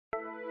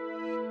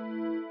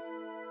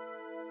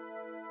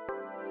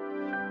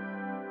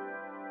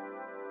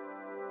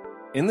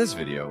In this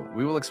video,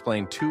 we will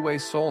explain two-way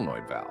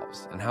solenoid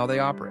valves and how they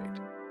operate.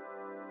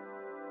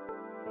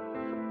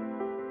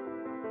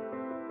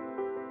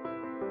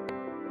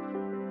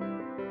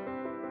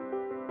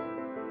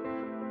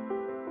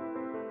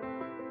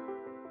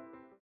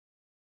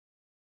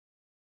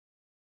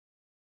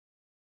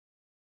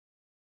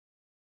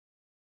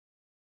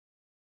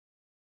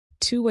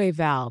 Two-way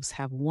valves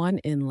have one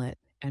inlet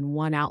and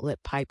one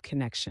outlet pipe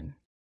connection.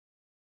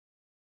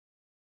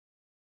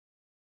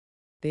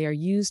 They are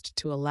used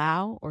to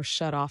allow or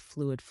shut off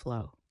fluid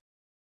flow.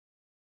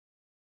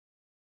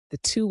 The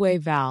two-way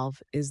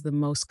valve is the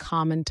most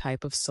common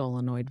type of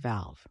solenoid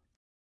valve.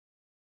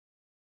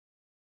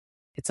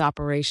 Its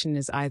operation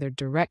is either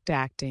direct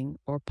acting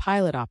or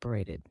pilot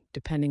operated,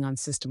 depending on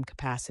system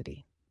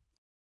capacity.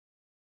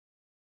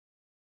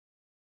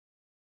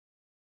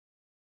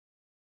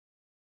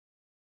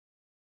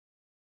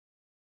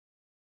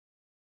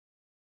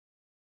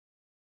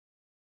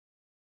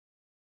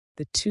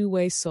 The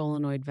two-way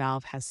solenoid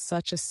valve has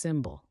such a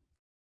symbol.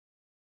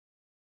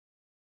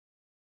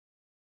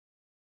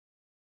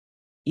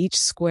 Each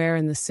square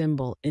in the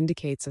symbol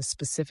indicates a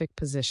specific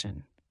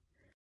position.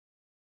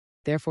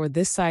 Therefore,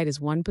 this side is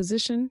one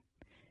position,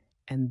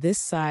 and this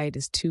side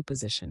is two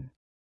position.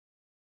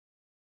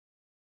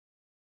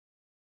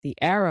 The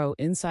arrow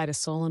inside a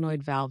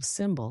solenoid valve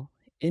symbol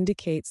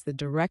indicates the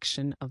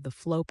direction of the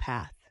flow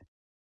path.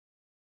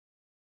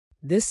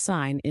 This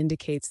sign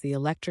indicates the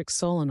electric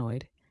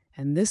solenoid,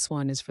 and this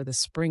one is for the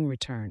spring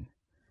return.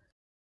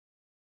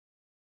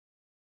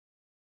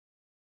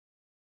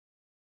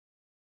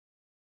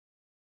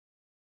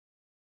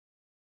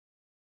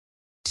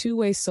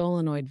 Two-way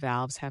solenoid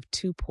valves have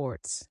two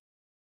ports: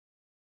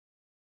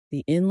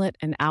 the inlet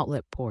and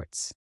outlet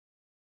ports.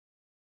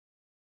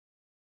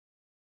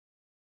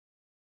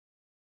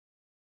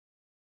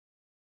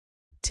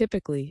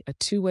 Typically, a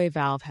two-way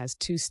valve has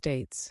two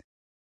states: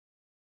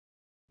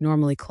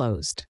 normally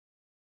closed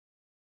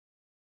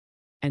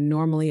and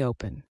normally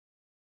open.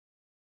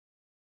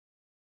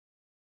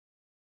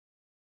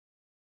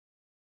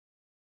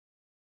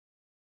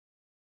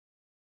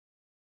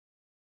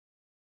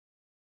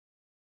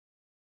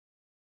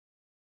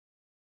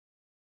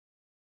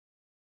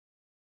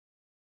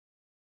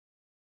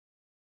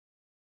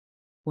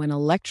 When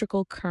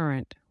electrical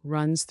current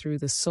runs through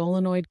the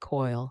solenoid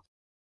coil,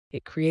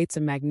 it creates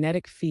a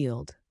magnetic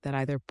field that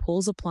either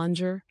pulls a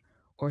plunger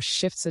or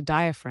shifts a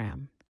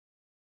diaphragm.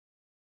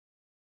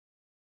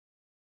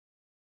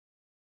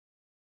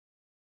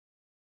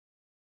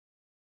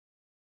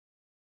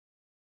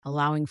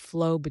 Allowing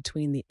flow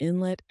between the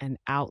inlet and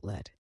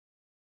outlet.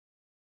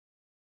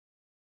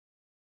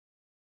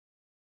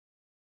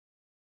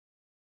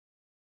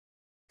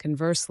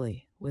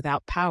 Conversely,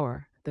 without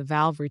power, the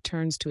valve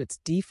returns to its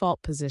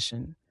default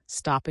position,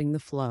 stopping the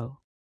flow.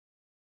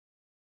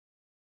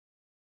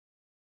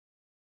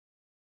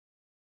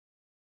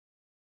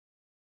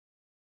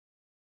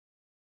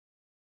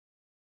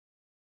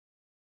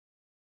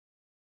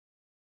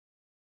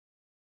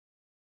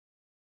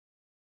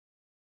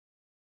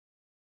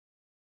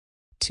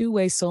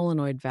 Two-way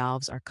solenoid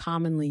valves are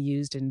commonly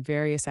used in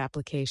various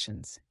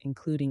applications,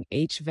 including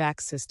HVAC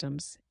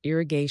systems,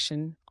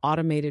 irrigation,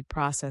 automated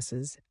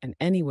processes, and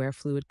anywhere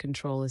fluid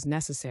control is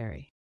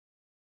necessary.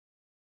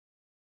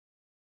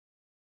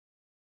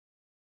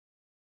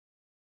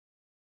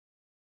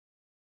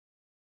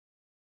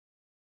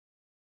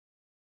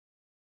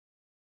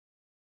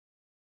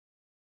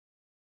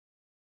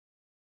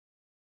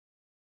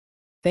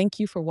 Thank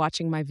you for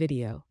watching my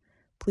video.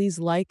 Please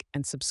like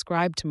and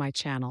subscribe to my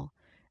channel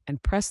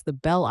and press the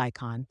bell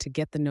icon to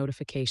get the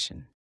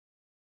notification.